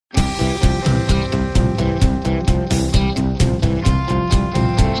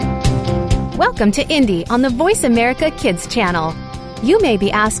Welcome to Indie on the Voice America Kids channel. You may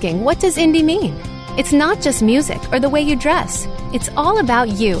be asking, what does indie mean? It's not just music or the way you dress. It's all about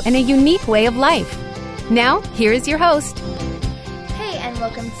you and a unique way of life. Now, here is your host. Hey, and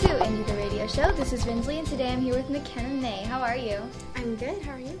welcome to Indie the Radio Show. This is Rinsley, and today I'm here with McKenna Mae. How are you? I'm good.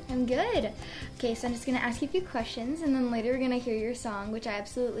 How are you? I'm good. Okay, so I'm just going to ask you a few questions, and then later we're going to hear your song, which I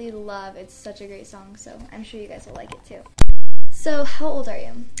absolutely love. It's such a great song, so I'm sure you guys will like it too. So, how old are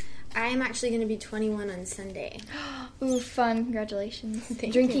you? I'm actually going to be 21 on Sunday. Ooh, fun. Congratulations.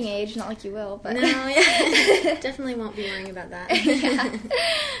 Thank Drinking you. age, not like you will, but... No, yeah. Definitely won't be worrying about that. Yeah.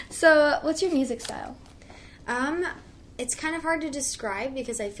 So, what's your music style? It's kind of hard to describe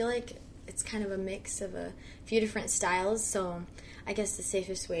because I feel like it's kind of a mix of a few different styles, so I guess the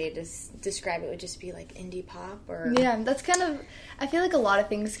safest way to describe it would just be like indie pop or... Yeah, that's kind of... I feel like a lot of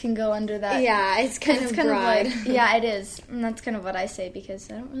things can go under that. Yeah, it's kind of broad. Like, yeah, it is. And that's kind of what I say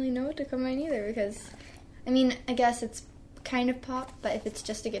because I don't really know what to combine either because, I mean, I guess it's kind of pop, but if it's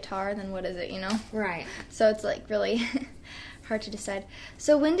just a guitar, then what is it, you know? Right. So it's like really hard to decide.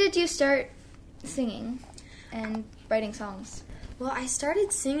 So when did you start singing and writing songs? Well, I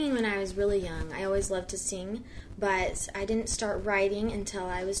started singing when I was really young. I always loved to sing, but I didn't start writing until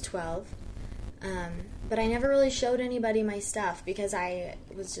I was 12. But I never really showed anybody my stuff because I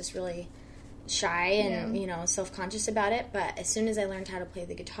was just really shy and, self-conscious about it. But as soon as I learned how to play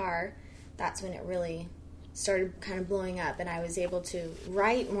the guitar, that's when it really started kind of blowing up, and I was able to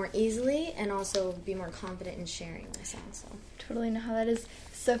write more easily and also be more confident in sharing my songs. So. Totally know how that is.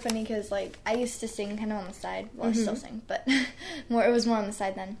 So funny because, like, I used to sing kind of on the side. Well, I still sing, but it was more on the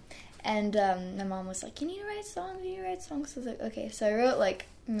side then. And my mom was like, you need to write songs, So I was like, okay. So I wrote, like,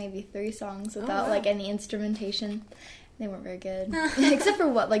 maybe 3 songs without, like, any instrumentation. They weren't very good. Except for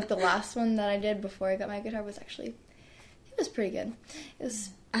the last one that I did before I got my guitar was actually, it was pretty good. It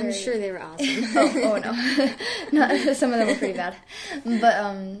was I'm sure they were awesome. oh no. No, some of them were pretty bad. But,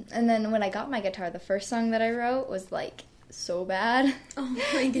 and then when I got my guitar, the first song that I wrote was, like, so bad. Oh my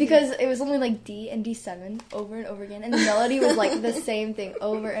goodness. Because it was only like D and D7 over and over again, and the melody was like the same thing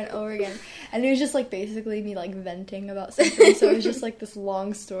over and over again, and it was just like basically me like venting about something. So it was just like this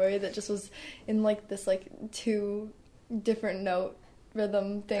long story that just was in like this like 2 different note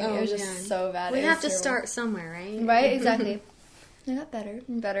rhythm thing. It was just so bad. We have to start somewhere, right? Right, exactly. They got better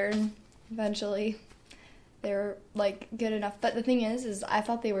and better, and eventually they were, like, good enough. But the thing is I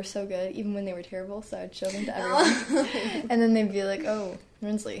thought they were so good, even when they were terrible, so I'd show them to everyone. And then they'd be like, oh,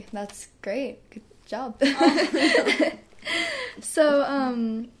 Rinsley, that's great. Good job.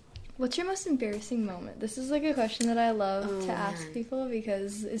 So, what's your most embarrassing moment? This is, like, a question that I love to ask people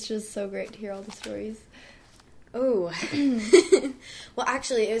because it's just so great to hear all the stories. Oh. Well,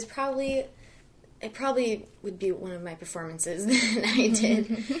 actually, it probably would be one of my performances that I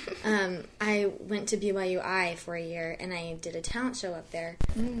did. I went to BYUI for a year, and I did a talent show up there,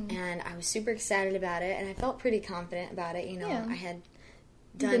 and I was super excited about it, and I felt pretty confident about it. I had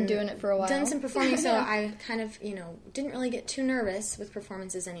been doing it for a while. Done some performing, so I kind of, didn't really get too nervous with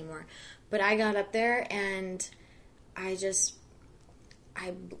performances anymore. But I got up there, and I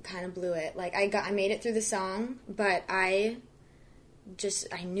kind of blew it. Like, I made it through the song, but I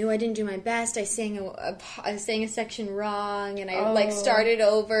knew I didn't do my best. I sang a section wrong, and I started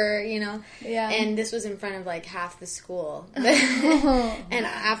over, Yeah. And this was in front of like half the school. And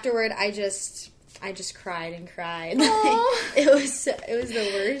afterward, I just cried and cried. It was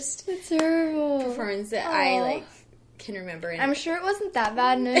the worst. It's terrible performance that I can remember. And I'm sure it wasn't that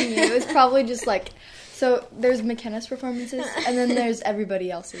bad knowing you. It was probably just like. So there's McKenna's performances, and then there's everybody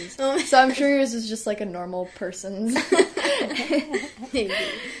else's. So I'm sure yours is just like a normal person's. Maybe.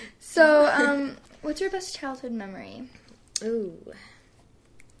 So, what's your best childhood memory? Ooh.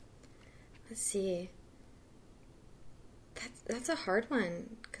 Let's see. That's a hard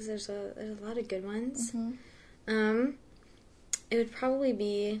one because there's a lot of good ones. Mm-hmm. It would probably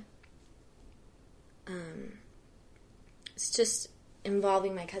be. It's just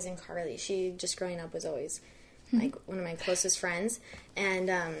involving my cousin Carly. She, just growing up, was always like one of my closest friends,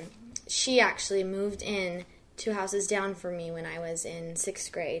 and she actually moved in 2 houses down from me when I was in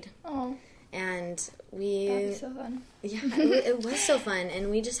 6th grade. Oh. And that'd be so fun. Yeah, it was so fun,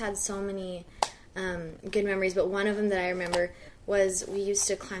 and we just had so many good memories, but one of them that I remember was we used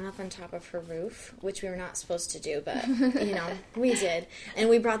to climb up on top of her roof, which we were not supposed to do, but, we did. And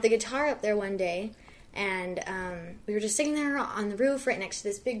we brought the guitar up there one day, and we were just sitting there on the roof right next to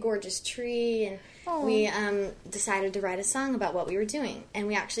this big, gorgeous tree, and we decided to write a song about what we were doing. And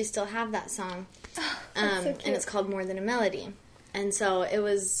we actually still have that song, so and it's called More Than a Melody. And so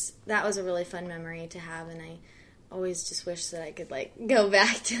that was a really fun memory to have, and I always just wish that I could, like, go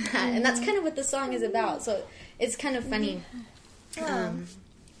back to that. And that's kind of what the song is about, so it's kind of funny.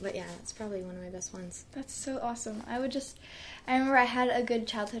 But yeah, it's probably one of my best ones. That's so awesome. I remember I had a good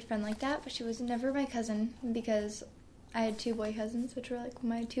childhood friend like that, but she was never my cousin because I had 2 boy cousins, which were, like,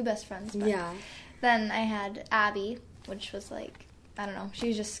 my 2 best friends. But Yeah. then I had Abby, which was, like, I don't know, she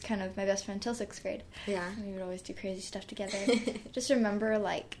was just kind of my best friend till 6th grade. Yeah. And we would always do crazy stuff together. Just remember,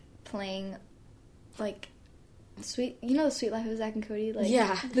 like, playing, like, Sweet Life of Zach and Cody? Like,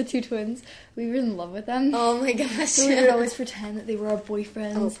 Yeah. the 2 twins. We were in love with them. Oh my gosh. So we would always pretend that they were our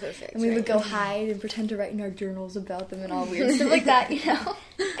boyfriends. Oh, perfect. And we would go hide and pretend to write in our journals about them and all weird stuff like that, you know?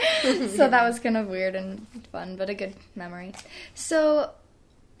 So that was kind of weird and fun, but a good memory. So,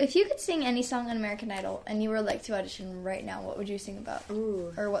 if you could sing any song on American Idol and you were, like, to audition right now, what would you sing about?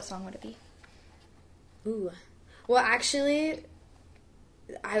 Ooh. Or what song would it be? Ooh. Well, actually,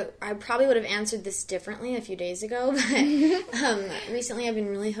 I probably would have answered this differently a few days ago, but recently I've been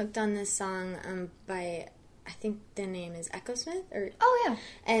really hooked on this song by, I think the name is Echo Smith? Oh, yeah.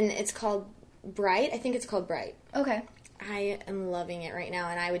 And it's called Bright. I think it's called Bright. Okay. I am loving it right now,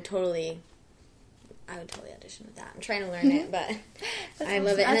 and I would totally audition with that. I'm trying to learn it, but I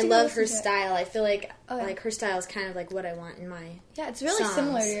love it. And I love her style. I feel like like her style is kind of like what I want in my it's really songs.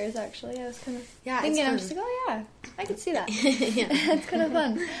 similar to yours, actually. I was kind of thinking, it's I'm just like, oh yeah, I could see that. Yeah. It's kind of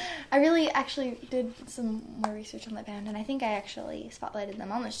fun. I really actually did some more research on that band, and I think I actually spotlighted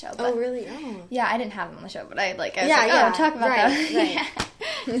them on the show. But Oh, really? Oh. yeah, I didn't have them on the show, but I was like, talk about right, that.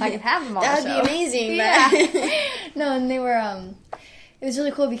 Right. I can have them on That the show. would be amazing. Yeah. No, and they were, it was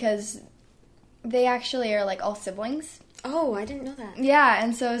really cool because they actually are, like, all siblings. Oh, I didn't know that. Yeah,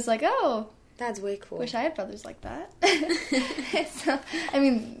 and so I was like, oh, That's way cool. wish I had brothers like that. So, I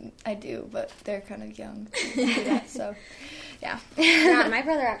mean, I do, but they're kind of young to do that, so, yeah. Yeah, my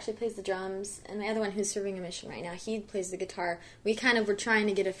brother actually plays the drums, and my other one who's serving a mission right now, he plays the guitar. We kind of were trying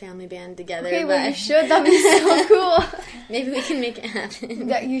to get a family band together. Okay, but well, you should. That'd be so cool. Maybe we can make it happen.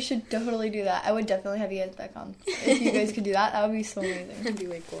 That you should totally do that. I would definitely have you guys back on. If you guys could do that, that would be so amazing. That'd be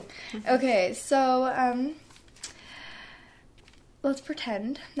way cool. Okay, so, let's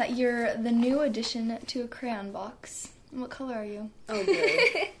pretend that you're the new addition to a crayon box. What color are you? Oh, blue.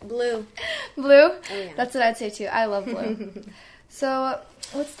 Blue. Blue? Oh, yeah. That's what I'd say, too. I love blue. So,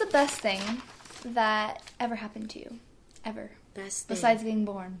 what's the best thing that ever happened to you? Ever. Best thing. Besides being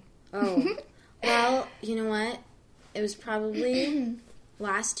born. Oh. Well, you know what? It was probably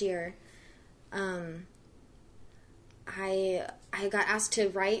last year. I got asked to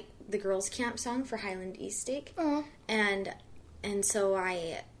write the girls' camp song for Highland East Stake. Aw. And so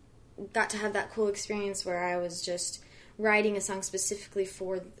I got to have that cool experience where I was just writing a song specifically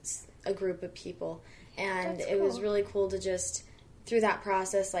for a group of people. And That's it was cool. really cool to just, through that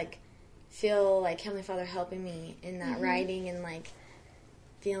process, like, feel like Heavenly Father helping me in that writing and, like,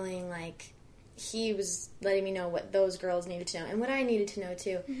 feeling like He was letting me know what those girls needed to know and what I needed to know,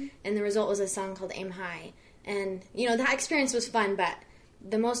 too. And the result was a song called Aim High. And, you know, that experience was fun, but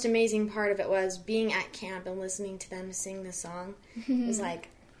the most amazing part of it was being at camp and listening to them sing the song. It was like,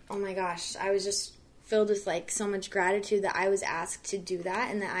 oh my gosh, I was just filled with, like, so much gratitude that I was asked to do that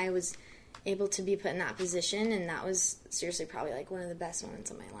and that I was able to be put in that position. And that was seriously probably, like, one of the best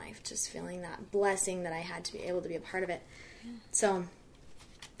moments of my life, just feeling that blessing that I had to be able to be a part of it. So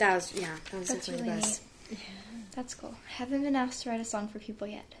that was definitely really the best. neat. That's cool. Haven't been asked to write a song for people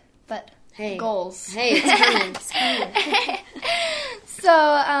yet, but Hey. goals. Hey, it's coming. It's coming. So,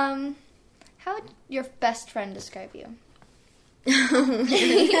 how would your best friend describe you?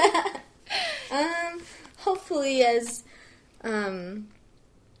 Hopefully as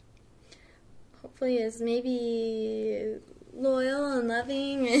maybe loyal and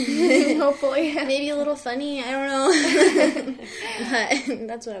loving. Hopefully. Maybe a little funny, I don't know. But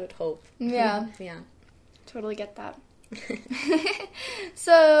that's what I would hope. Yeah. Yeah. Totally get that.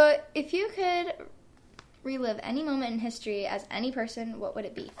 So, if you could relive any moment in history as any person, what would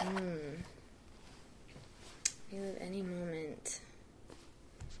it be? Relive any moment.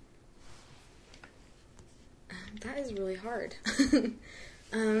 That is really hard.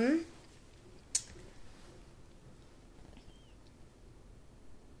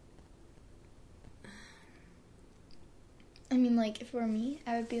 I mean, like, if it were me,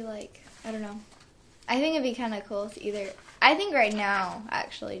 I would be like, I don't know. I think it'd be kind of cool to either... I think right now,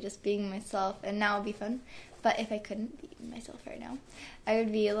 actually, just being myself, and now would be fun. But if I couldn't be myself right now, I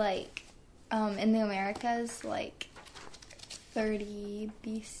would be, like, in the Americas, like, 30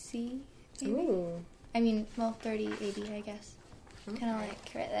 BC, maybe? Ooh. I mean, well, 30 AD, I guess. Okay. Kind of,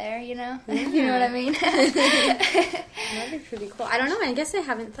 like, right there, you know? Yeah. You know what I mean? That'd be pretty cool. I don't know. I guess I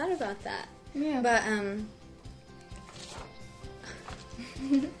haven't thought about that. Yeah. But,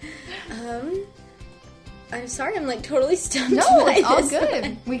 I'm sorry, I'm like totally stumped. No, by it's all this good.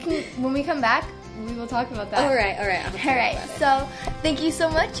 one. When we come back, we will talk about that. All right. All right. So, thank you so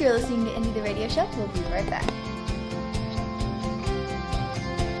much. You're listening to Indie the Radio Show. We'll be right back.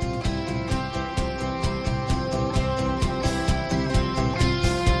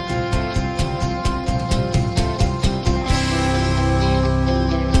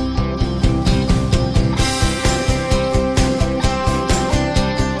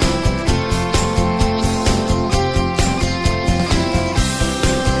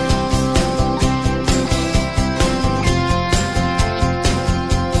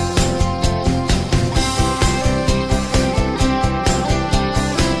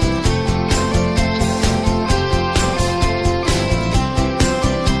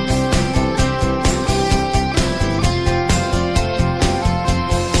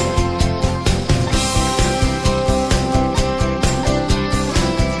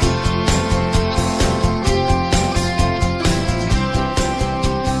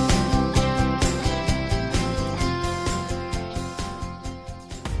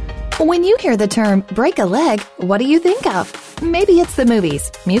 When you hear the term break a leg, what do you think of? Maybe it's the movies,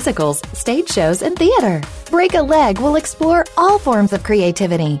 musicals, stage shows, and theater. Break a Leg will explore all forms of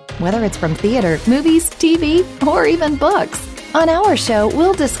creativity, whether it's from theater, movies, TV, or even books. On our show,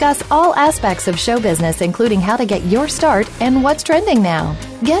 we'll discuss all aspects of show business, including how to get your start and what's trending now.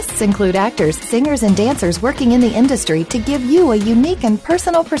 Guests include actors, singers, and dancers working in the industry to give you a unique and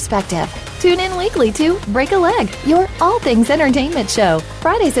personal perspective. Tune in weekly to Break a Leg, your all things entertainment show,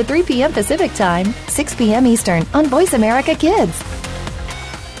 Fridays at 3 p.m. Pacific Time, 6 p.m. Eastern on Voice America Kids.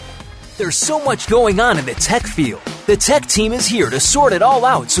 There's so much going on in the tech field. The tech team is here to sort it all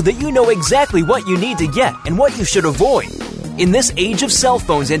out so that you know exactly what you need to get and what you should avoid. In this age of cell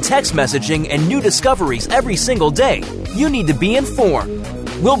phones and text messaging and new discoveries every single day, you need to be informed.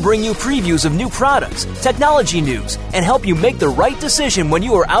 We'll bring you previews of new products, technology news, and help you make the right decision when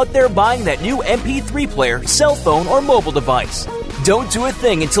you are out there buying that new MP3 player, cell phone, or mobile device. Don't do a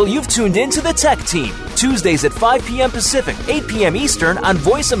thing until you've tuned in to the Tech Team, Tuesdays at 5 p.m. Pacific, 8 p.m. Eastern on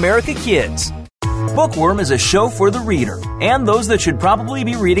Voice America Kids. Bookworm is a show for the reader and those that should probably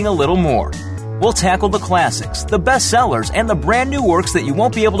be reading a little more. We'll tackle the classics, the bestsellers, and the brand new works that you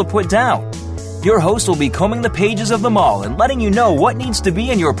won't be able to put down. Your host will be combing the pages of them all and letting you know what needs to be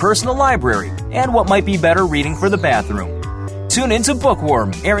in your personal library and what might be better reading for the bathroom. Tune into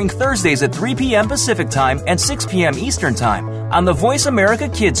Bookworm, airing Thursdays at 3 p.m. Pacific Time and 6 p.m. Eastern Time on the Voice America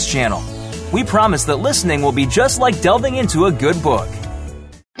Kids channel. We promise that listening will be just like delving into a good book.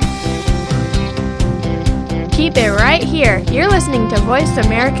 Keep it right here. You're listening to Voice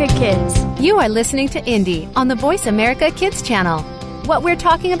America Kids. You are listening to Indie on the Voice America Kids channel. What we're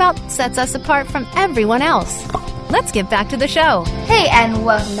talking about sets us apart from everyone else. Let's get back to the show. Hey, and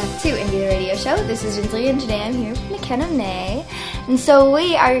welcome back to Indie the Radio Show. This is Rinsley, and today I'm here with McKenna Mae. And so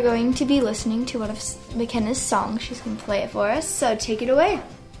we are going to be listening to one of McKenna's songs. She's going to play it for us, so take it away.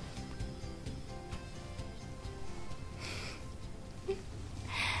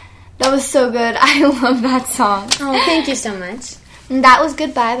 That was so good. I love that song. Oh, thank you so much. And that was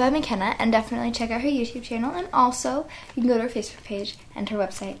Goodbye by McKenna, and definitely check out her YouTube channel, and also you can go to her Facebook page and her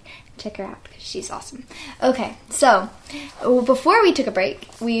website and check her out because she's awesome. Okay, so before we took a break,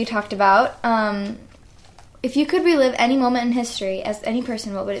 we talked about if you could relive any moment in history as any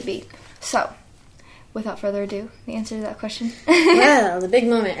person, what would it be? So, without further ado, the answer to that question. Well, the big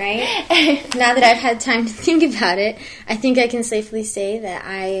moment, right? Now that I've had time to think about it, I think I can safely say that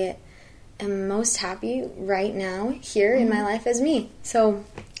I am most happy right now here in my life as me. So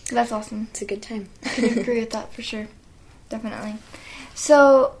that's awesome. It's a good time. I can agree with that for sure. Definitely.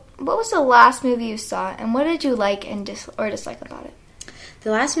 So, what was the last movie you saw, and what did you like and or dislike about it?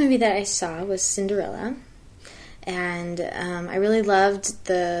 The last movie that I saw was Cinderella, and I really loved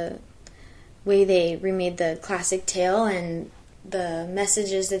the way they remade the classic tale and the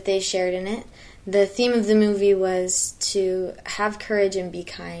messages that they shared in it. The theme of the movie was to have courage and be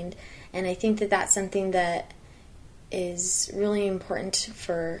kind, and I think that that's something that is really important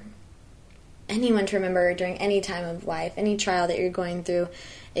for anyone to remember during any time of life, any trial that you're going through.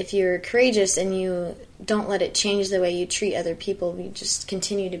 If you're courageous and you don't let it change the way you treat other people, you just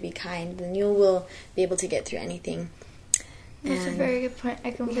continue to be kind, then you will be able to get through anything. That's a very good point.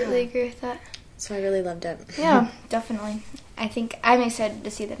 I completely agree with that. So I really loved it. Yeah, definitely. I think I'm excited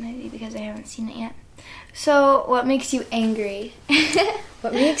to see that movie because I haven't seen it yet. So, what makes you angry?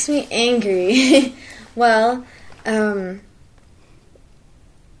 What makes me angry? Well,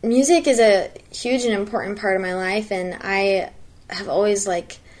 music is a huge and important part of my life, and I have always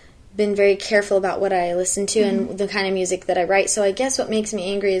been very careful about what I listen to and the kind of music that I write. So I guess what makes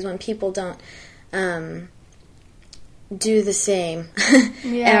me angry is when people don't do the same.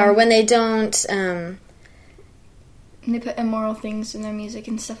 Or when they don't... and they put immoral things in their music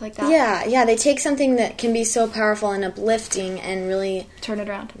and stuff like that. Yeah, they take something that can be so powerful and uplifting and really... turn it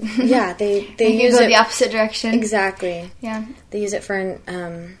around. Yeah, they use go it... the opposite direction. Exactly. Yeah. They use it for a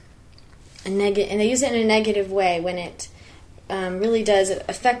negative... And they use it in a negative way when it really does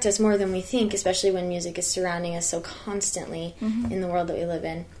affect us more than we think, especially when music is surrounding us so constantly in the world that we live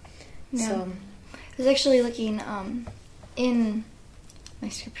in. Yeah. So... I was actually looking in my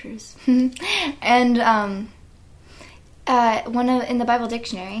scriptures, and in the Bible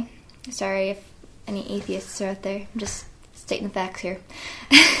dictionary. Sorry if any atheists are out there. I'm just stating the facts here.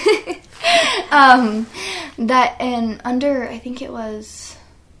 That and under, I think it was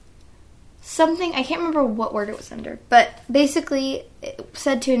something, I can't remember what word it was under, but basically it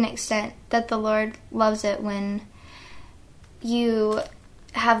said to an extent that the Lord loves it when you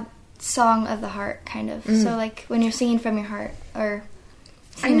have song of the heart, kind of. So like when you're singing from your heart, or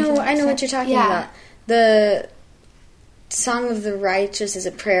I know what you're talking about. The song of the righteous is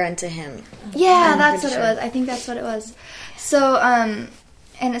a prayer unto him. Yeah, that's what it was. I think that's what it was. So and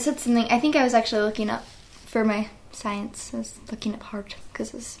it said something, I think I was actually looking up for my science. I was looking up heart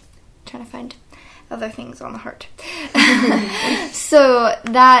because I was trying to find other things on the heart. So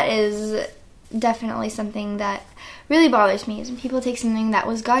that is definitely something that really bothers me, is when people take something that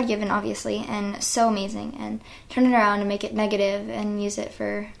was God-given, obviously, and so amazing, and turn it around and make it negative and use it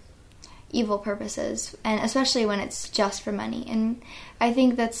for evil purposes, and especially when it's just for money. And I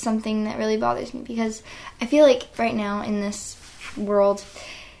think that's something that really bothers me, because I feel like right now in this world,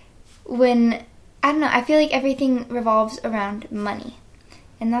 I feel like everything revolves around money,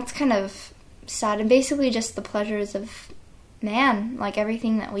 and that's kind of sad, and basically just the pleasures of man, like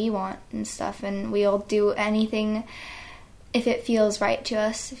everything that we want and stuff, and we'll do anything if it feels right to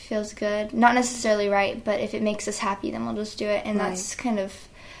us, it feels good. Not necessarily right, but if it makes us happy, then we'll just do it, and that's kind of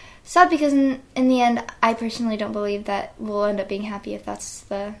sad, because in the end, I personally don't believe that we'll end up being happy if that's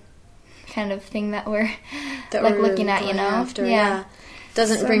the kind of thing that we're looking at, you know? After, yeah.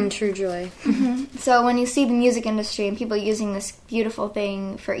 Doesn't bring true joy. So when you see the music industry and people using this beautiful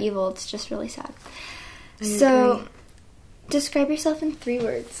thing for evil, it's just really sad. So describe yourself in 3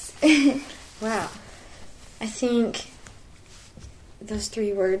 words. Wow. I think those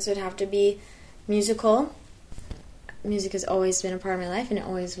 3 words would have to be musical. Music has always been a part of my life, and it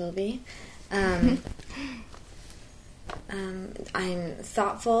always will be. I'm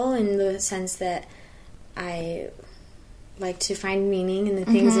thoughtful in the sense that I like to find meaning in the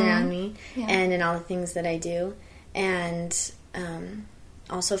things around me and in all the things that I do. And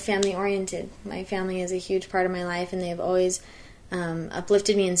also family-oriented. My family is a huge part of my life, and they've always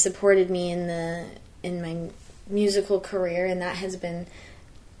uplifted me and supported me in my musical career, and that has been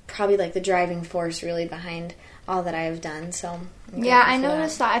probably like the driving force really behind all that I have done. So yeah, I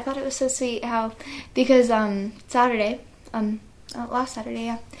noticed that. I thought it was so sweet how, because Saturday, last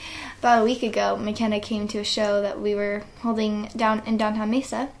Saturday, about a week ago, McKenna came to a show that we were holding down in downtown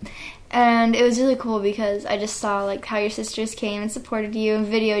Mesa, and it was really cool because I just saw like how your sisters came and supported you and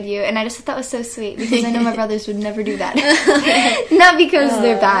videoed you, and I just thought that was so sweet, because I know my brothers would never do that. Not because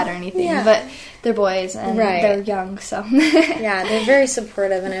they're bad or anything, but they're boys and they're young, so yeah, they're very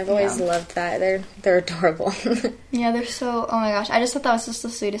supportive, and I've always loved that. They're adorable. Yeah, they're so, oh my gosh, I just thought that was just the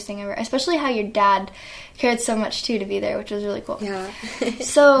sweetest thing ever, especially how your dad cared so much too to be there, which was really cool. Yeah.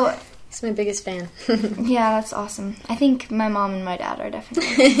 So he's my biggest fan. Yeah, that's awesome. I think my mom and my dad are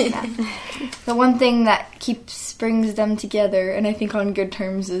definitely that. The one thing that brings them together, and I think on good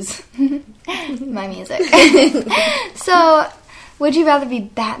terms, is my music. So, would you rather be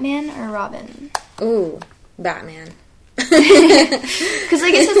Batman or Robin? Ooh, Batman. Because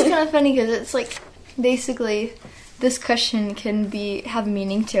I guess it's kind of funny, because it's like, basically, this question can have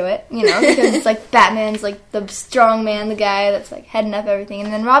meaning to it, you know, because it's like Batman's like the strong man, the guy that's like heading up everything,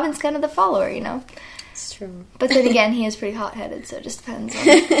 and then Robin's kind of the follower, you know. It's true. But then again, he is pretty hot-headed, so it just depends on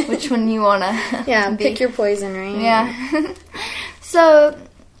which one you want to pick your poison, right? Yeah. So,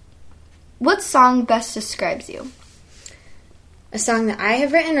 what song best describes you? A song that I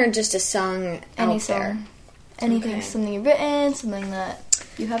have written, or just a song Any out song. there? Anything, something you've written, something that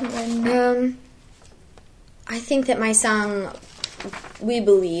you haven't written? I think that my song, We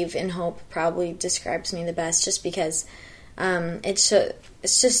Believe in Hope, probably describes me the best, just because it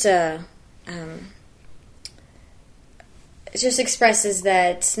just expresses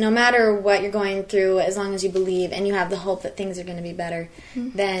that no matter what you're going through, as long as you believe and you have the hope that things are going to be better,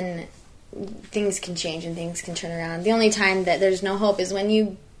 then things can change and things can turn around. The only time that there's no hope is when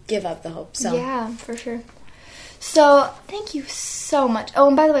you give up the hope. So yeah, for sure. So thank you so much. Oh,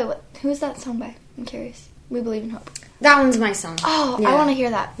 and by the way, who is that song by? I'm curious. We Believe in Hope. That one's my song. Oh, yeah. I want to hear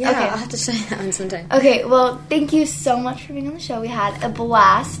that. Yeah, okay. I'll have to show you that one sometime. Okay, well, thank you so much for being on the show. We had a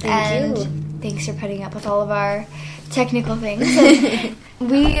blast. Thank you. Thanks for putting up with all of our technical things.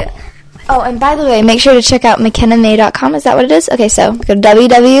 Oh, and by the way, make sure to check out McKennaMae.com. Is that what it is? Okay, so go to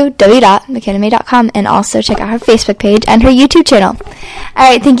www.McKennaMae.com and also check out her Facebook page and her YouTube channel. All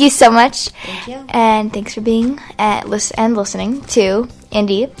right, thank you so much. Thank you. And thanks for being and listening to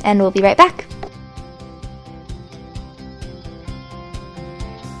Indy, and we'll be right back.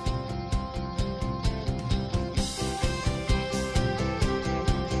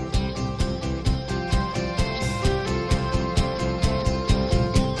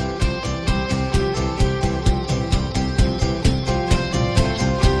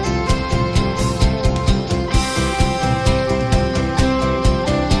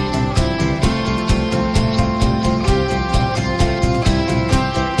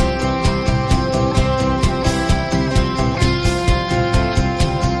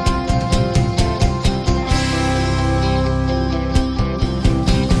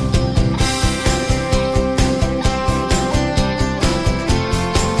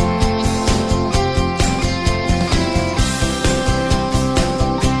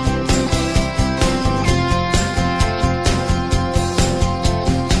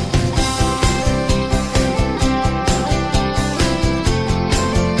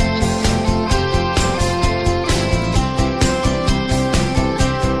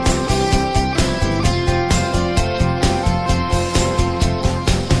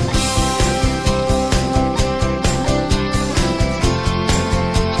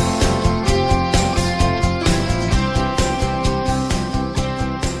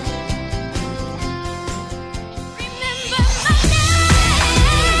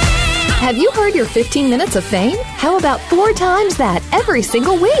 Have you heard your 15 minutes of fame? How about 4 times that every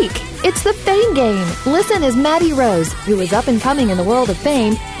single week? It's the Fame Game. Listen as Maddie Rose, who is up and coming in the world of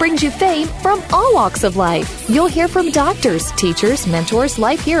fame, brings you fame from all walks of life. You'll hear from doctors, teachers, mentors,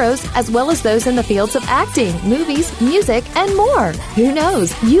 life heroes, as well as those in the fields of acting, movies, music, and more. Who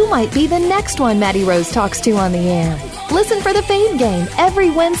knows? You might be the next one Maddie Rose talks to on the air. Listen for the Fame Game every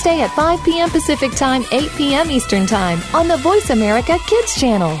Wednesday at 5 p.m. Pacific Time, 8 p.m. Eastern Time on the Voice America Kids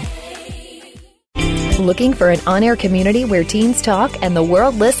channel. Looking for an on-air community where teens talk and the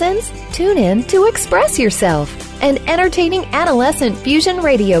world listens? Tune in to Express Yourself, an entertaining adolescent fusion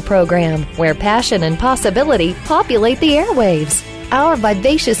radio program where passion and possibility populate the airwaves. Our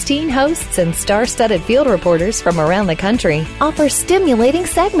vivacious teen hosts and star-studded field reporters from around the country offer stimulating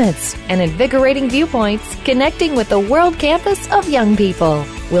segments and invigorating viewpoints connecting with the world campus of young people.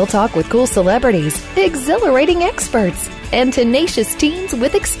 We'll talk with cool celebrities, exhilarating experts, and tenacious teens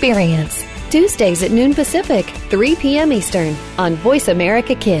with experience. Tuesdays at noon Pacific, 3 p.m. Eastern on Voice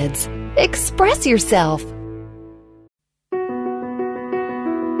America Kids. Express yourself.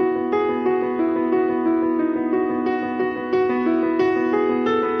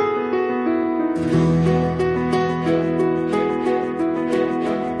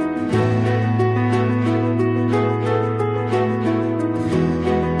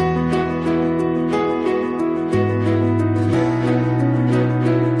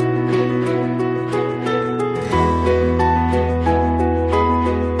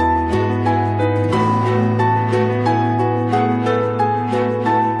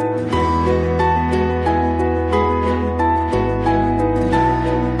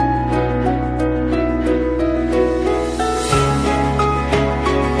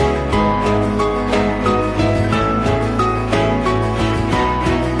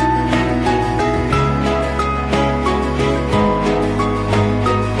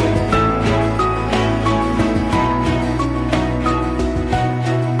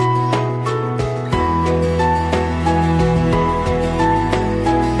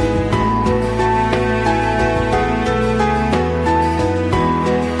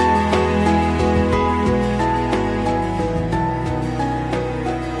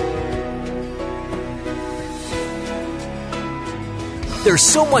 There's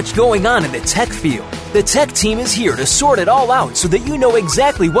so much going on in the tech field. The tech team is here to sort it all out so that you know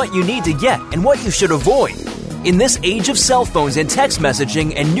exactly what you need to get and what you should avoid. In this age of cell phones and text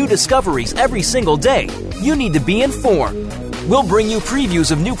messaging and new discoveries every single day, you need to be informed. We'll bring you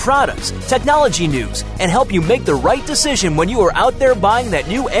previews of new products, technology news, and help you make the right decision when you are out there buying that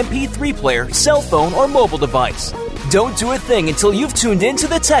new MP3 player, cell phone, or mobile device. Don't do a thing until you've tuned in to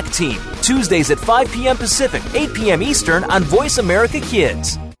the Tech Team, Tuesdays at 5 p.m. Pacific, 8 p.m. Eastern on Voice America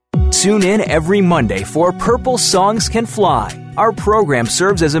Kids. Tune in every Monday for Purple Songs Can Fly, Our program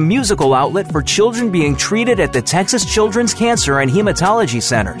serves as a musical outlet for children being treated at the Texas Children's Cancer and Hematology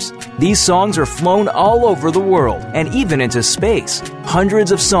Centers. These songs are flown all over the world and even into space.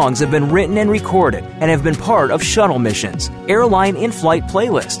 Hundreds of songs have been written and recorded and have been part of shuttle missions, airline in-flight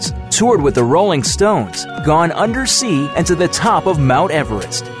playlists, toured with the Rolling Stones, gone undersea and to the top of Mount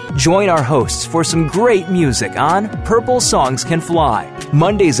Everest. Join our hosts for some great music on Purple Songs Can Fly,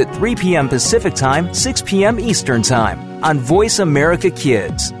 Mondays at 3 p.m. Pacific Time, 6 p.m. Eastern Time on Voice America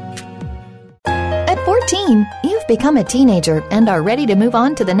Kids. At 14, you've become a teenager and are ready to move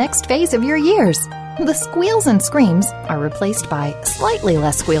on to the next phase of your years. The squeals and screams are replaced by slightly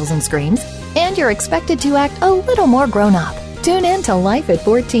less squeals and screams, and you're expected to act a little more grown up. Tune in to Life at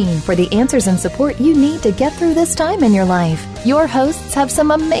 14 for the answers and support you need to get through this time in your life. Your hosts have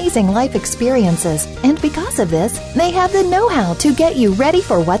some amazing life experiences, and because of this, they have the know-how to get you ready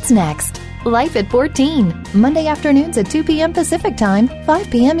for what's next. Life at 14, Monday afternoons at 2 p.m. Pacific Time,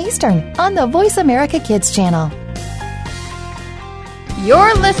 5 p.m. Eastern, on the Voice America Kids channel.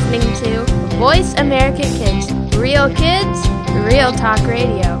 You're listening to Voice America Kids. Real kids, real talk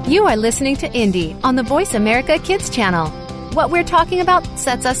radio. You are listening to Indie on the Voice America Kids channel. What we're talking about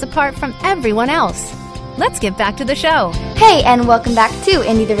sets us apart from everyone else. Let's get back to the show. Hey, and welcome back to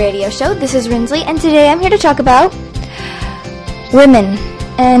Indie the Radio Show. This is Rinsley, and today I'm here to talk about women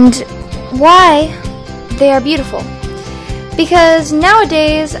and why they are beautiful. Because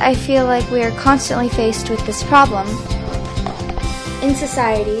nowadays, I feel like we are constantly faced with this problem. In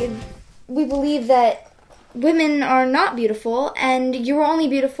society, we believe that women are not beautiful, and you're only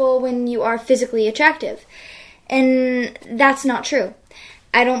beautiful when you are physically attractive. And that's not true.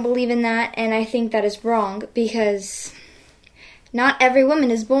 I don't believe in that, and I think that is wrong, because not every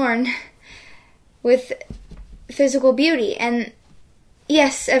woman is born with physical beauty. And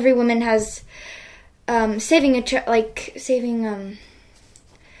yes, every woman has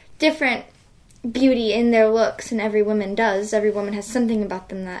different beauty in their looks, and every woman does. Every woman has something about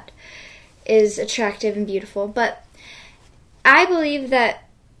them that is attractive and beautiful. But I believe that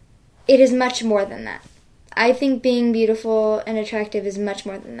it is much more than that. I think being beautiful and attractive is much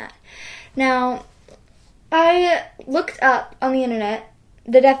more than that. Now, I looked up on the internet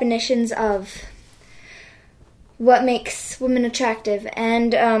the definitions of what makes women attractive,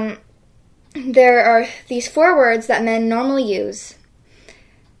 and there are these 4 words that men normally use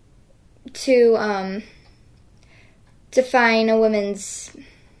to define a woman's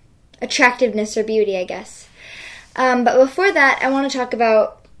attractiveness or beauty, I guess. But before that, I want to talk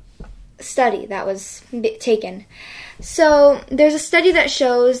about study that was taken. So there's a study that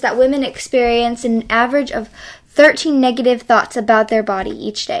shows that women experience an average of 13 negative thoughts about their body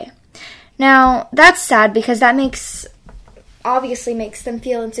each day. Now, that's sad because that obviously makes them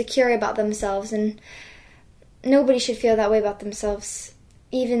feel insecure about themselves, and nobody should feel that way about themselves,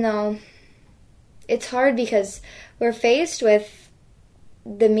 even though it's hard because we're faced with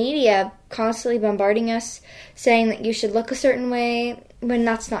the media constantly bombarding us, saying that you should look a certain way, when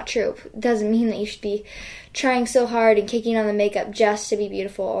that's not true. It doesn't mean that you should be trying so hard and kicking on the makeup just to be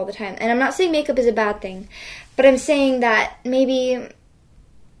beautiful all the time. And I'm not saying makeup is a bad thing, but I'm saying that maybe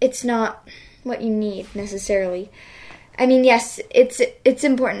it's not what you need necessarily. I mean, yes, it's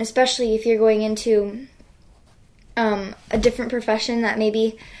important, especially if you're going into a different profession that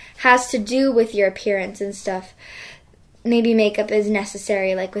maybe has to do with your appearance and stuff. Maybe makeup is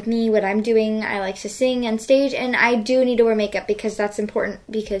necessary. Like with me, what I'm doing, I like to sing on stage, and I do need to wear makeup because that's important,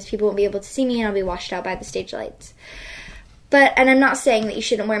 because people won't be able to see me and I'll be washed out by the stage lights. And I'm not saying that you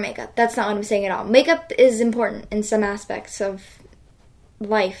shouldn't wear makeup. That's not what I'm saying at all. Makeup is important in some aspects of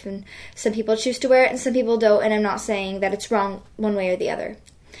life, and some people choose to wear it and some people don't, and I'm not saying that it's wrong one way or the other.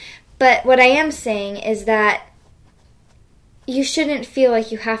 But what I am saying is that you shouldn't feel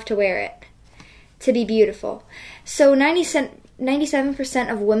like you have to wear it to be beautiful. So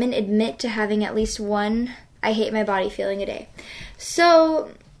 97% of women admit to having at least one I hate my body feeling a day.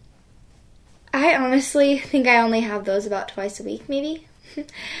 So I honestly think I only have those about twice a week, maybe,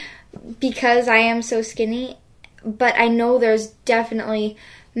 because I am so skinny. But I know there's definitely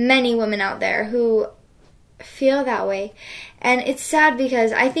many women out there who feel that way. And it's sad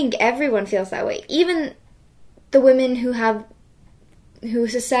because I think everyone feels that way. Even the women who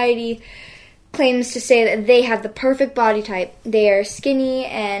society claims to say that they have the perfect body type. They are skinny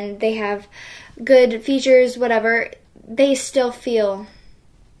and they have good features, whatever. They still feel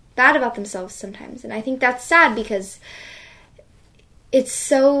bad about themselves sometimes. And I think that's sad because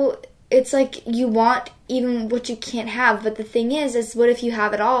it's like you want even what you can't have. But the thing is what if you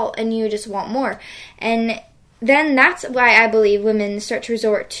have it all and you just want more? And then that's why I believe women start to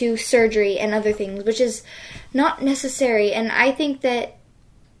resort to surgery and other things, which is not necessary. And I think that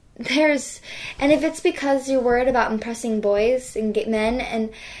and if it's because you're worried about impressing boys and men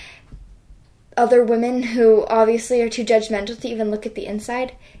and other women who obviously are too judgmental to even look at the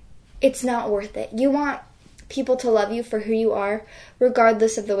inside, it's not worth it. You want people to love you for who you are,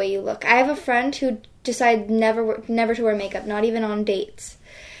 regardless of the way you look. I have a friend who decided never to wear makeup, not even on dates,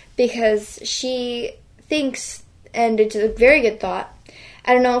 because she thinks, and it's a very good thought,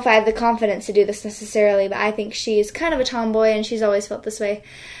 I don't know if I have the confidence to do this necessarily, but I think she's kind of a tomboy, and she's always felt this way.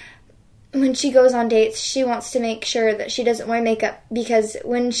 When she goes on dates, she wants to make sure that she doesn't wear makeup, because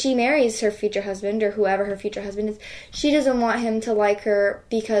when she marries her future husband, or whoever her future husband is, she doesn't want him to like her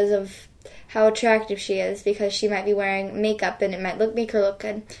because of how attractive she is, because she might be wearing makeup and it might make her look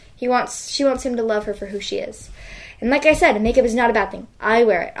good. She wants him to love her for who she is. And like I said, makeup is not a bad thing. I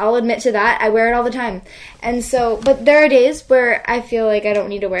wear it. I'll admit to that. I wear it all the time. And so, but there are days where I feel like I don't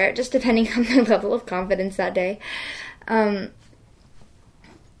need to wear it, just depending on my level of confidence that day.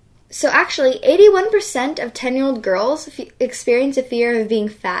 So actually, 81% of 10-year-old girls experience a fear of being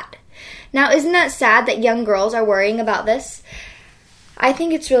fat. Now, isn't that sad that young girls are worrying about this? I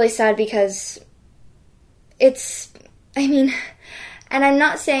think it's really sad because and I'm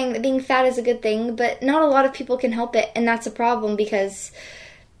not saying that being fat is a good thing, but not a lot of people can help it, and that's a problem because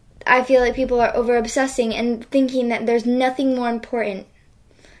I feel like people are over-obsessing and thinking that there's nothing more important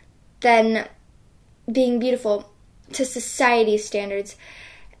than being beautiful to society's standards.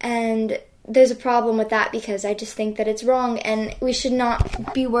 And there's a problem with that because I just think that it's wrong, and we should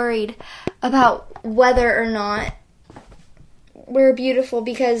not be worried about whether or not we're beautiful,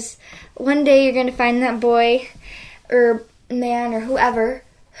 because one day you're going to find that boy or man or whoever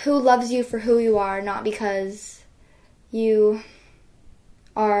who loves you for who you are, not because you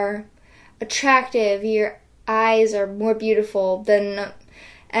are attractive, your eyes are more beautiful than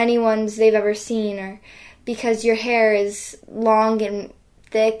anyone's they've ever seen, or because your hair is long and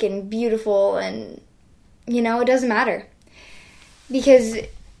thick and beautiful, and it doesn't matter, because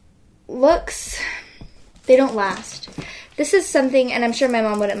looks, they don't last. This is something, and I'm sure my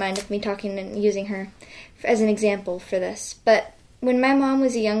mom wouldn't mind if me talking and using her as an example for this, but when my mom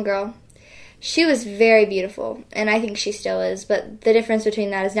was a young girl, she was very beautiful, and I think she still is, but the difference between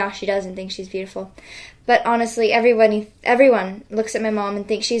that is now she doesn't think she's beautiful. But honestly, everyone looks at my mom and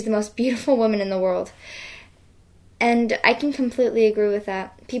thinks she's the most beautiful woman in the world. And I can completely agree with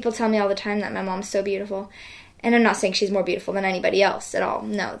that. People tell me all the time that my mom's so beautiful. And I'm not saying she's more beautiful than anybody else at all.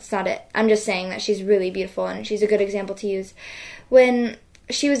 No, it's not it. I'm just saying that she's really beautiful and she's a good example to use. When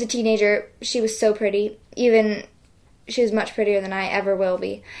she was a teenager, she was so pretty. Even she was much prettier than I ever will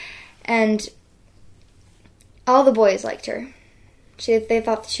be. And all the boys liked her. They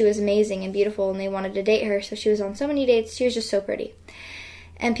thought that she was amazing and beautiful, and they wanted to date her. So she was on so many dates. She was just so pretty.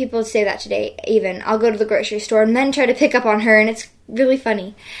 And people say that today, even. I'll go to the grocery store and men try to pick up on her, and it's really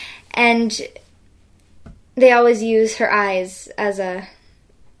funny. And they always use her eyes as a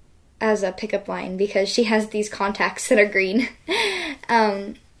pickup line because she has these contacts that are green.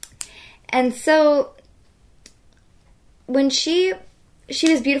 And so when she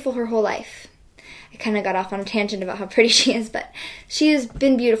was beautiful her whole life. I kind of got off on a tangent about how pretty she is, but she has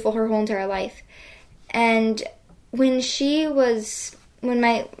been beautiful her whole entire life. And when she had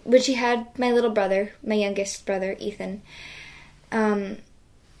my little brother, my youngest brother, Ethan,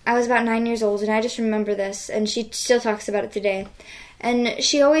 I was about 9 years old, and I just remember this, and she still talks about it today. And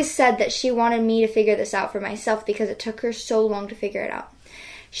she always said that she wanted me to figure this out for myself because it took her so long to figure it out.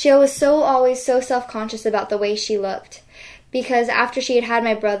 She was always so self-conscious about the way she looked, because after she had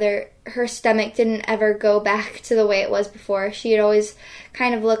my brother, her stomach didn't ever go back to the way it was before. She had always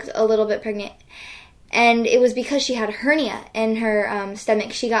kind of looked a little bit pregnant. And it was because she had a hernia in her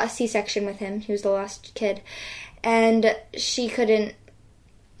stomach. She got a C-section with him. He was the last kid. And she couldn't,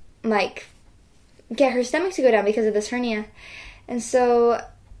 get her stomach to go down because of this hernia. And so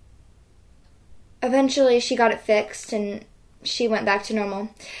eventually she got it fixed and she went back to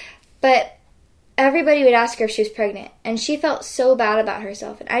normal. But everybody would ask her if she was pregnant. And she felt so bad about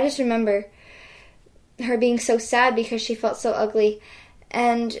herself. And I just remember her being so sad because she felt so ugly.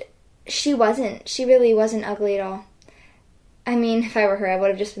 And she wasn't. She really wasn't ugly at all. I mean, if I were her, I would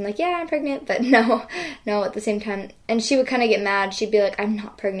have just been like, yeah, I'm pregnant. But no, at the same time. And she would kind of get mad. She'd be like, I'm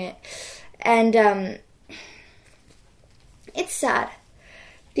not pregnant. And it's sad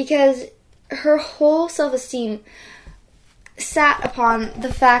because her whole self-esteem sat upon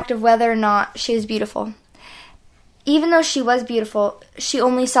the fact of whether or not she was beautiful. Even though she was beautiful, she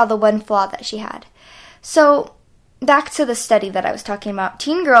only saw the one flaw that she had. So back to the study that I was talking about.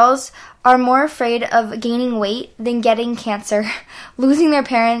 Teen girls are more afraid of gaining weight than getting cancer, losing their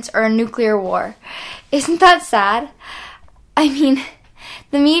parents, or a nuclear war. Isn't that sad? I mean,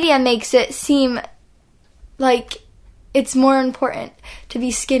 the media makes it seem like it's more important to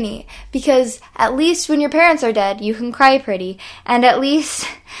be skinny, because at least when your parents are dead, you can cry pretty, and at least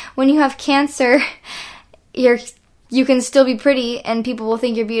when you have cancer, you can still be pretty and people will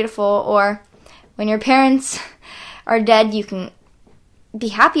think you're beautiful, or when your parents are dead, you can be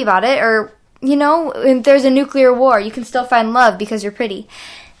happy about it, or, if there's a nuclear war, you can still find love because you're pretty.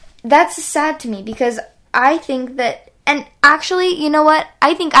 That's sad to me, because I think that, and actually, you know what,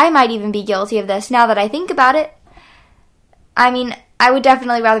 I think I might even be guilty of this now that I think about it. I mean, I would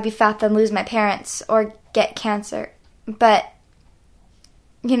definitely rather be fat than lose my parents or get cancer, but,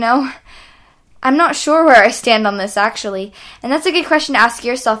 I'm not sure where I stand on this, actually, and that's a good question to ask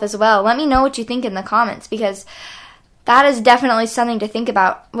yourself as well. Let me know what you think in the comments, because that is definitely something to think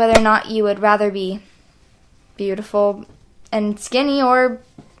about, whether or not you would rather be beautiful and skinny or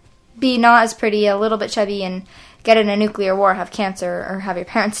be not as pretty, a little bit chubby, and get in a nuclear war, have cancer, or have your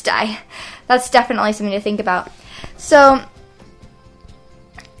parents die. That's definitely something to think about. So,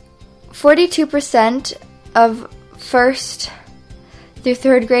 42% of first through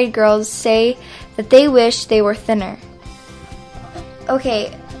third grade girls say that they wish they were thinner.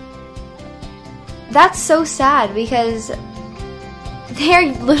 Okay, that's so sad, because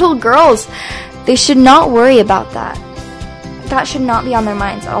they're little girls. They should not worry about that. That should not be on their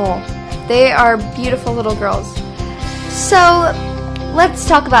minds at all. They are beautiful little girls. So, let's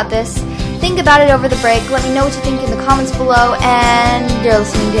talk about this. Think about it over the break. Let me know what you think in the comments below. And you're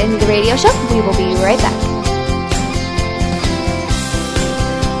listening to Indie the Radio Show. We will be right back.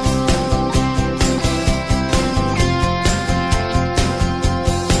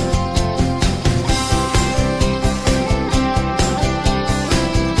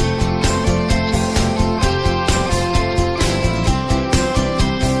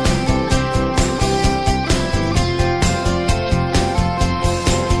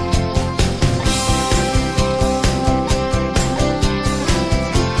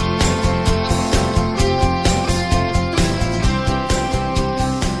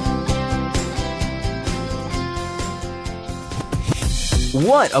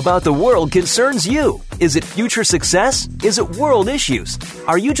 What about the world concerns you? Is it future success? Is it world issues?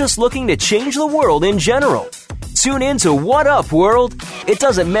 Are you just looking to change the world in general? Tune in to What Up, World! It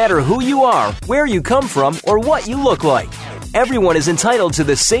doesn't matter who you are, where you come from, or what you look like. Everyone is entitled to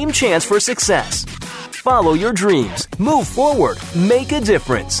the same chance for success. Follow your dreams, move forward, make a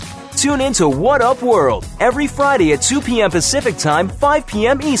difference. Tune in to What Up, World! Every Friday at 2 p.m. Pacific Time, 5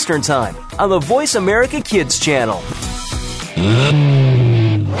 p.m. Eastern Time on the Voice America Kids channel.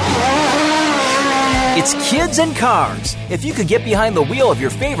 It's Kids and Cars. If you could get behind the wheel of your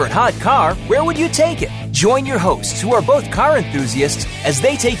favorite hot car, where would you take it? Join your hosts, who are both car enthusiasts, as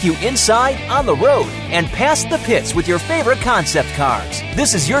they take you inside, on the road, and past the pits with your favorite concept cars.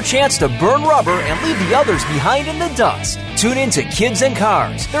 This is your chance to burn rubber and leave the others behind in the dust. Tune in to Kids and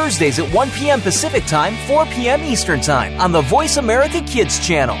Cars, Thursdays at 1 p.m. Pacific Time, 4 p.m. Eastern Time on the Voice America Kids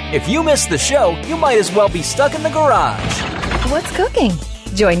channel. If you missed the show, you might as well be stuck in the garage. What's cooking?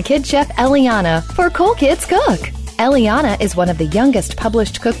 Join Kid Chef Eliana for Cool Kids Cook. Eliana is one of the youngest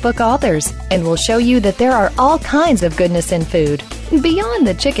published cookbook authors and will show you that there are all kinds of goodness in food, beyond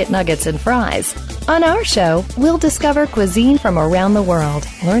the chicken nuggets and fries. On our show, we'll discover cuisine from around the world,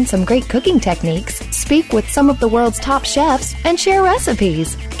 learn some great cooking techniques, speak with some of the world's top chefs, and share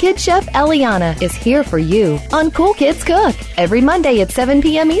recipes. Kid Chef Eliana is here for you on Cool Kids Cook every Monday at 7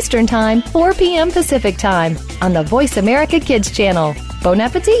 p.m. Eastern Time, 4 p.m. Pacific Time on the Voice America Kids channel. Bon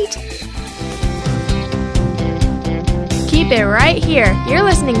appetit! Keep it right here. You're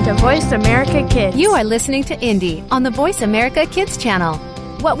listening to Voice America Kids. You are listening to Indie on the Voice America Kids channel.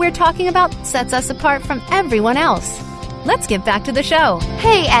 What we're talking about sets us apart from everyone else. Let's get back to the show.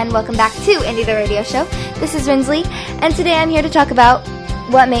 Hey, and welcome back to Indie the Radio Show. This is Rinsley, and today I'm here to talk about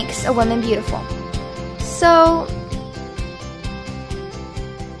what makes a woman beautiful. So,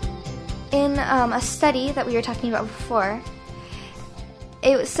 in a study that we were talking about before,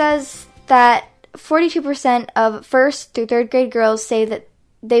 it says that 42% of first through third grade girls say that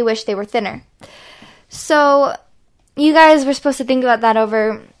they wish they were thinner. So, you guys were supposed to think about that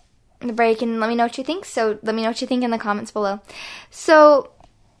over the break and let me know what you think. So, let me know what you think in the comments below. So,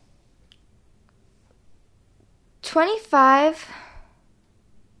 25%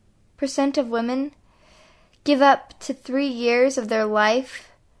 of women give up to 3 years of their life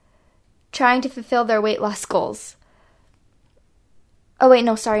trying to fulfill their weight loss goals. Oh, wait,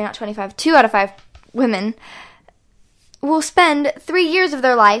 no, sorry, not 25. 2 out of 5 women will spend 3 years of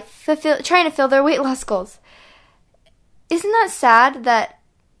their life trying to fill their weight loss goals. Isn't that sad that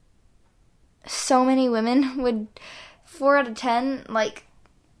so many women would, 4 out of 10, like,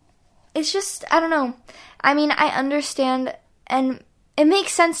 it's just, I don't know. I mean, I understand, and it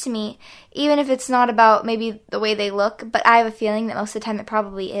makes sense to me, even if it's not about maybe the way they look, but I have a feeling that most of the time it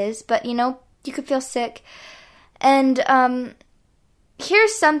probably is. But, you know, you could feel sick. And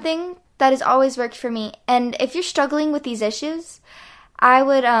here's something that has always worked for me. And if you're struggling with these issues, I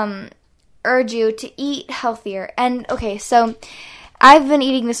would urge you to eat healthier. And, okay, so I've been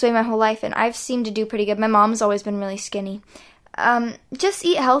eating this way my whole life, and I've seemed to do pretty good. My mom's always been really skinny. Just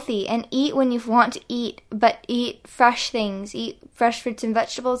eat healthy and eat when you want to eat, but eat fresh things, eat fresh fruits and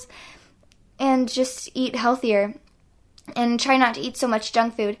vegetables, and just eat healthier, and try not to eat so much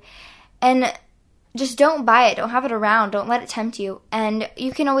junk food, and just don't buy it, don't have it around, don't let it tempt you, and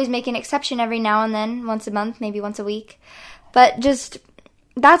you can always make an exception every now and then, once a month, maybe once a week, but just,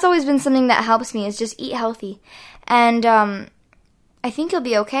 that's always been something that helps me, is just eat healthy, and, I think you'll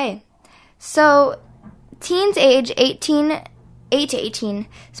be okay. So, teens age 8 to 18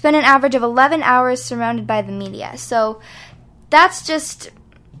 spend an average of 11 hours surrounded by the media. So that's just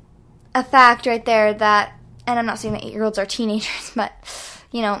a fact right there that, and I'm not saying that 8-year-olds are teenagers, but,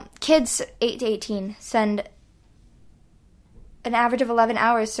 you know, kids 8 to 18 spend an average of 11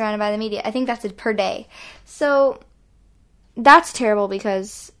 hours surrounded by the media. I think that's per day. So that's terrible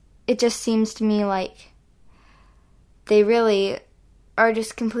because it just seems to me like they really are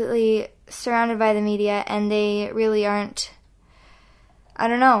just completely surrounded by the media and they really aren't, I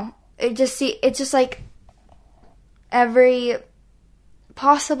don't know. It's just like every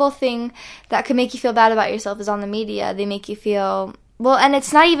possible thing that could make you feel bad about yourself is on the media. They make you feel, well, and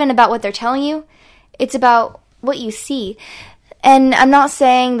it's not even about what they're telling you. It's about what you see. And I'm not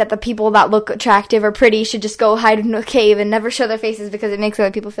saying that the people that look attractive or pretty should just go hide in a cave and never show their faces because it makes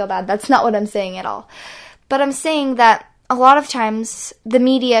other people feel bad. That's not what I'm saying at all. But I'm saying that a lot of times the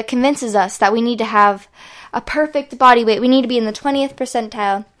media convinces us that we need to have a perfect body weight. We need to be in the 20th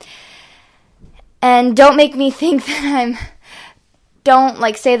percentile. And don't make me think that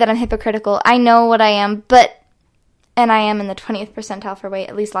don't say that I'm hypocritical. I know what I am, and I am in the 20th percentile for weight,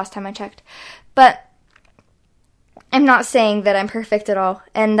 at least last time I checked. But I'm not saying that I'm perfect at all,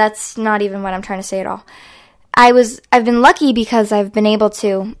 and that's not even what I'm trying to say at all. I've been lucky because I've been able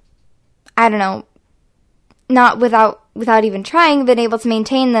to, I don't know, not without even trying, been able to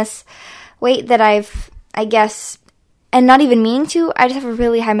maintain this weight that I guess, and not even meaning to, I just have a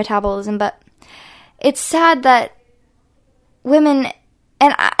really high metabolism, but it's sad that women,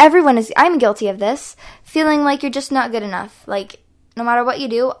 and I'm guilty of this, feeling like you're just not good enough. Like, no matter what you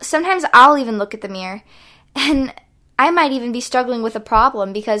do, sometimes I'll even look at the mirror, and I might even be struggling with a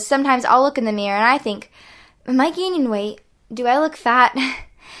problem, because sometimes I'll look in the mirror and I think, am I gaining weight? Do I look fat?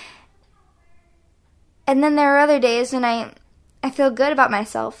 And then there are other days when I feel good about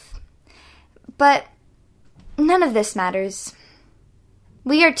myself. But none of this matters.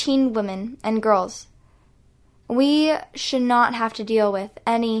 We are teen women and girls. We should not have to deal with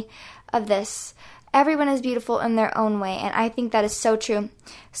any of this. Everyone is beautiful in their own way, and I think that is so true.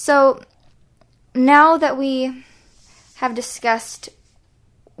 So now that we have discussed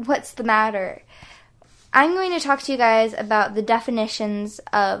what's the matter, I'm going to talk to you guys about the definitions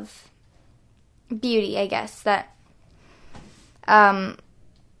of beauty, I guess, that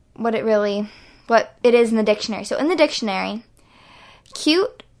what it is in the dictionary. So in the dictionary,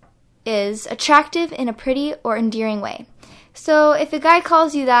 cute is attractive in a pretty or endearing way. So if a guy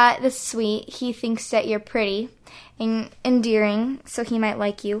calls you that, that's sweet. He thinks that you're pretty and endearing, so he might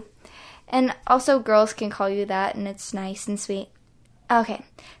like you. And also girls can call you that, and it's nice and sweet. Okay.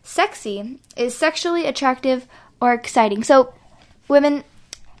 Sexy is sexually attractive or exciting. So, women,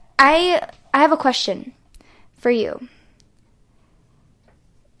 I have a question for you.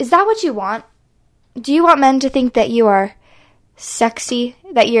 Is that what you want? Do you want men to think that you are sexy,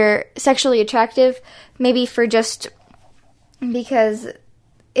 that you're sexually attractive, maybe for just because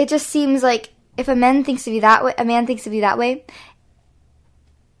it just seems like if a man thinks of you that way,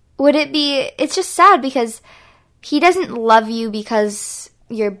 would it be, it's just sad because he doesn't love you because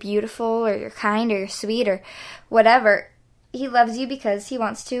you're beautiful or you're kind or you're sweet or whatever. He loves you because he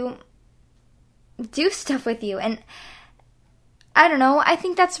wants to do stuff with you. And I don't know, I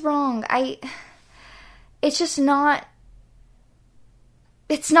think that's wrong. It's just not,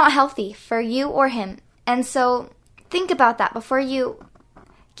 it's not healthy for you or him. And so think about that before you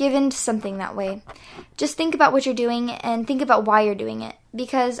give in to something that way. Just think about what you're doing and think about why you're doing it.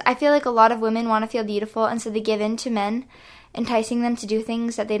 Because I feel like a lot of women want to feel beautiful, and so they give in to men, enticing them to do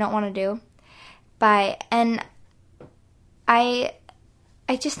things that they don't want to do. And I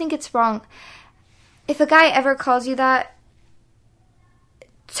just think it's wrong. If a guy ever calls you that,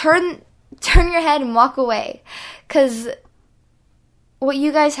 turn your head and walk away. Because what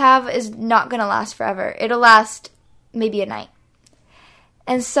you guys have is not going to last forever. It'll last maybe a night.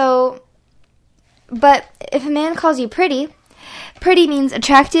 And so, but if a man calls you pretty, pretty means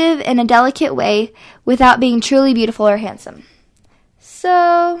attractive in a delicate way without being truly beautiful or handsome.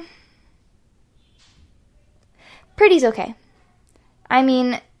 So, pretty's okay. I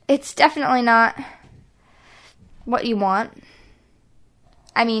mean, it's definitely not what you want.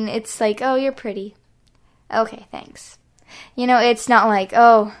 I mean, it's like, oh, you're pretty. Okay, thanks. You know, it's not like,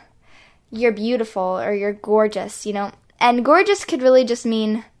 oh, you're beautiful or you're gorgeous, you know. And gorgeous could really just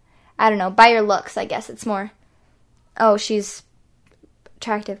mean, I don't know, by your looks, I guess. It's more, oh, she's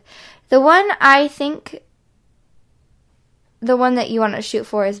attractive. The one that you want to shoot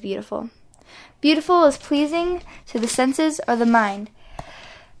for is beautiful. Beautiful is pleasing to the senses or the mind.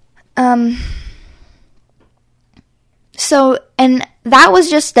 So, and that was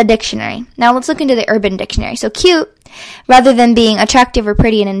just the dictionary. Now let's look into the Urban Dictionary. So cute, rather than being attractive or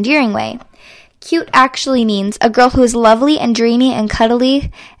pretty in an endearing way, cute actually means a girl who is lovely and dreamy and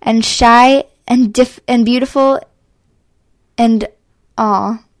cuddly and shy and beautiful and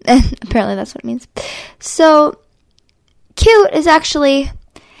aw. Apparently that's what it means. So, cute is actually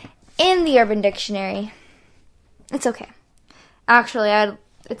in the Urban Dictionary. It's okay. Actually,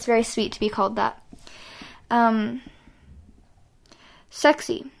 it's very sweet to be called that.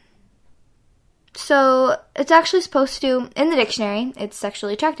 Sexy. So, it's actually supposed to, in the dictionary, it's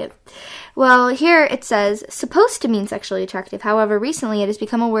sexually attractive. Well, here it says, supposed to mean sexually attractive. However, recently it has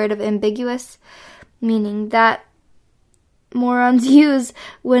become a word of ambiguous meaning that morons use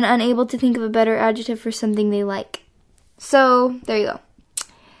when unable to think of a better adjective for something they like. So, there you go.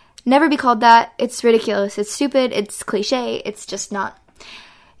 Never be called that. It's ridiculous. It's stupid. It's cliche. It's just not.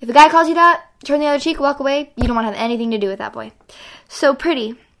 If a guy calls you that, turn the other cheek, walk away. You don't want to have anything to do with that boy. So,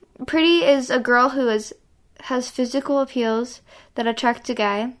 pretty. Pretty is a girl who has physical appeals that attract a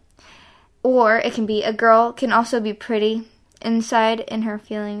guy. Or it can be a girl can also be pretty inside in her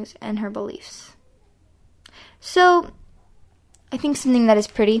feelings and her beliefs. So, I think something that is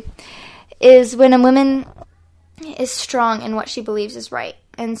pretty is when a woman is strong in what she believes is right.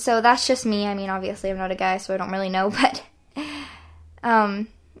 And so that's just me. I mean, obviously I'm not a guy, so I don't really know, but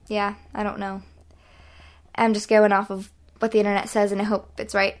yeah, I don't know. I'm just going off of what the internet says, and I hope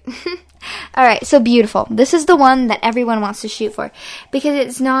it's right. Alright, so beautiful. This is the one that everyone wants to shoot for, because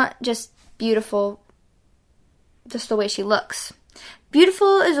it's not just beautiful just the way she looks.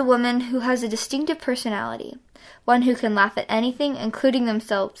 Beautiful is a woman who has a distinctive personality, one who can laugh at anything, including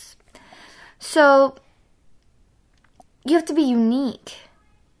themselves. So, you have to be unique,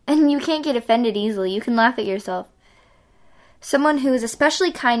 and you can't get offended easily. You can laugh at yourself. Someone who is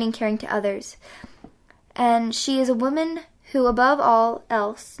especially kind and caring to others. And she is a woman who, above all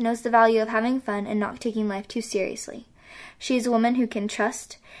else, knows the value of having fun and not taking life too seriously. She is a woman who can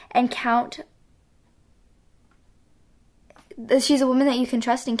trust and count. She's a woman that you can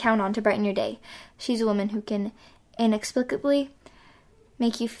trust and count on to brighten your day. She's a woman who can inexplicably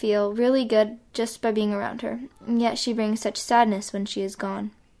make you feel really good just by being around her. And yet she brings such sadness when she is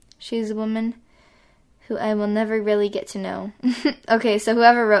gone. She's a woman who I will never really get to know. Okay, so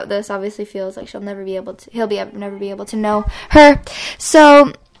whoever wrote this obviously feels like he'll never be able to know her.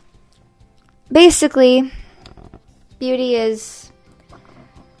 So, basically, beauty is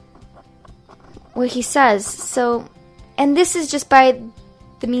what he says. So, and this is just by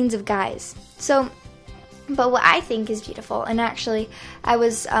the means of guys. So, but what I think is beautiful, and actually,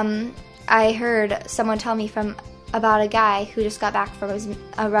 I heard someone tell me about a guy who just got back from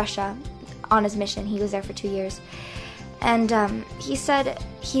Russia on his mission. He was there for 2 years. And he said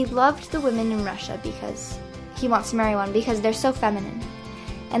he loved the women in Russia because he wants to marry one because they're so feminine.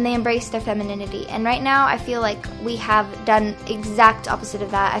 And they embrace their femininity. And right now, I feel like we have done exact opposite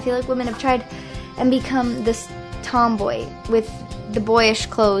of that. I feel like women have tried and become this tomboy with the boyish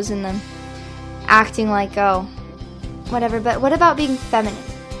clothes and the acting like, oh, whatever. But what about being feminine?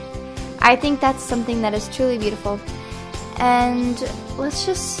 I think that's something that is truly beautiful. And let's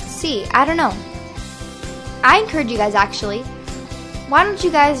just see. I don't know. I encourage you guys, actually. Why don't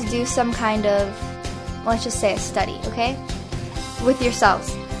you guys do some kind of, let's just say a study, okay? With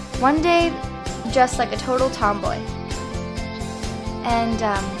yourselves. One day, dress like a total tomboy. And,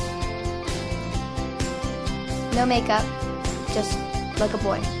 no makeup. Just like a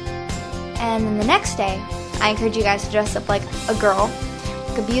boy. And then the next day, I encourage you guys to dress up like a girl.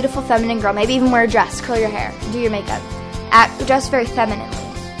 Like a beautiful feminine girl. Maybe even wear a dress. Curl your hair. Do your makeup. Dress very femininely.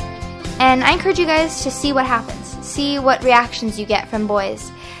 And I encourage you guys to see what happens. see what reactions you get from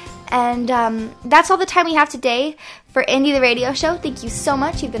boys. And that's all the time we have today for Indie the Radio Show. Thank you so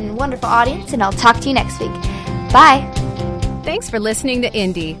much. You've been a wonderful audience, and I'll talk to you next week. Bye. Thanks for listening to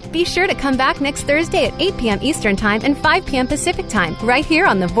Indie. Be sure to come back next Thursday at 8 p.m. Eastern Time and 5 p.m. Pacific Time, right here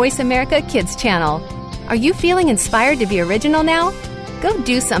on the Voice America Kids channel. Are you feeling inspired to be original now? Go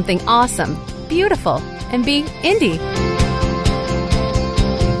do something awesome, beautiful, and be Indie.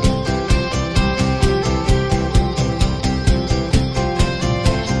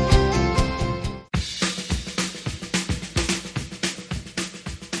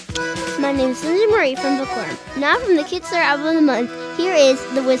 My name is Lindsay Marie from Bookworm. Now from the Kids Star Album of the Month, here is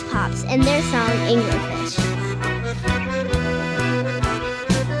The Whiz Pops and their song Anglerfish.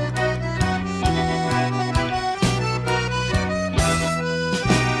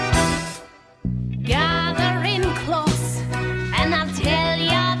 Gather in close, and I'll tell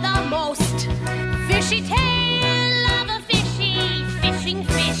ya the most fishy tale of a fishy fishing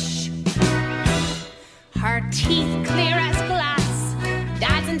fish. Her teeth clear as glass,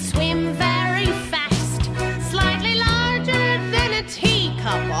 dives and swim very fast, slightly larger than a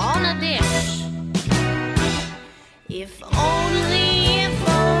teacup on a dish. If only it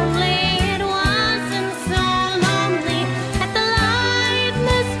wasn't so lonely at the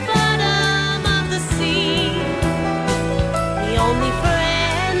lifeless bottom of the sea. The only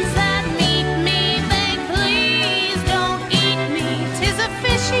friends that meet me beg, please don't eat me. 'Tis a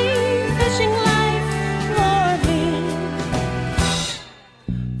fishing life for me.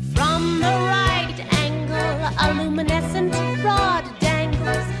 From the right angle, a luminescent rod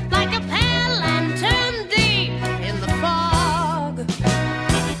dangles like a pale lantern deep in the fog.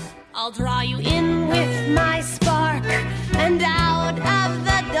 I'll draw you in with my spark, and out of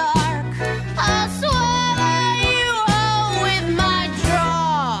the dark I'll swallow you whole with my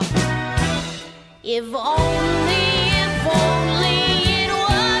draw. If only it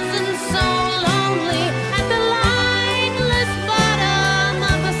wasn't so lonely at the lightless bottom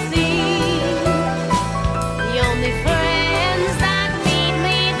of the sea. The only friends that meet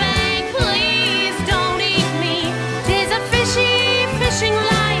me beg, please don't eat me. 'Tis a fishing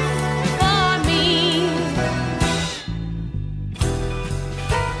life for me.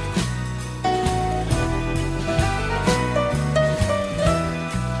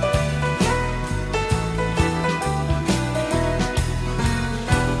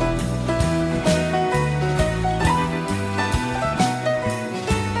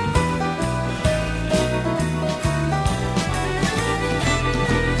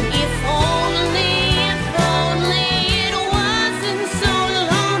 If only it wasn't so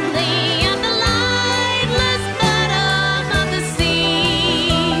lonely at the lightless bottom of the sea.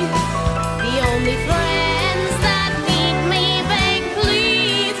 The only friends that meet me beg,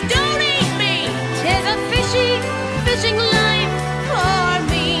 please don't eat me. 'Tis a fishing life for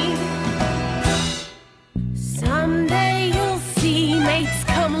me. Someday you'll see mates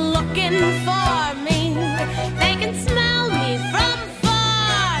come looking for me. They can smell me from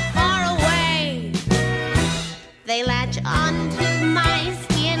far away. They latch onto my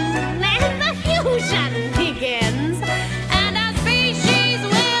skin and the fusion begins. And our species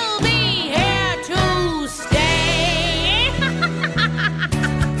will be here to stay.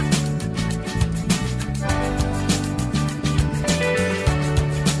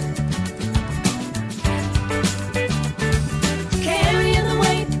 Carrying the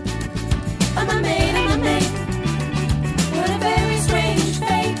weight of my mate, what a very strange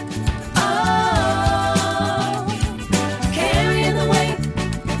fate. Oh, carrying the weight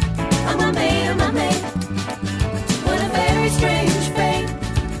of my mate, what a very strange fate.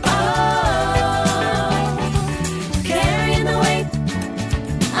 Oh, carrying the weight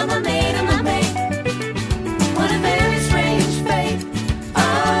of my mate, what a very strange fate.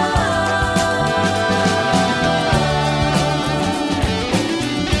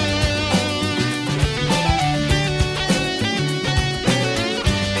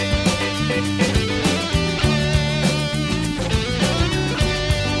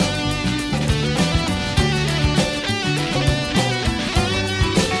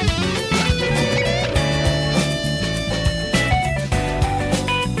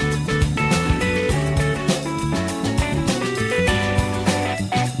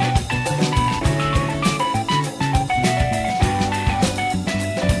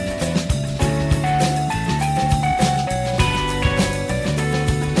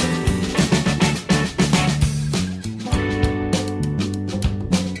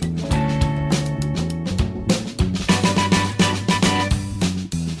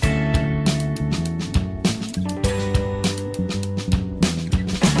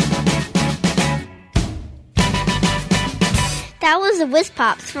 that was the Whiz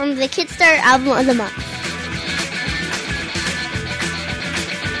Pops from the Kidstar Album of the Month.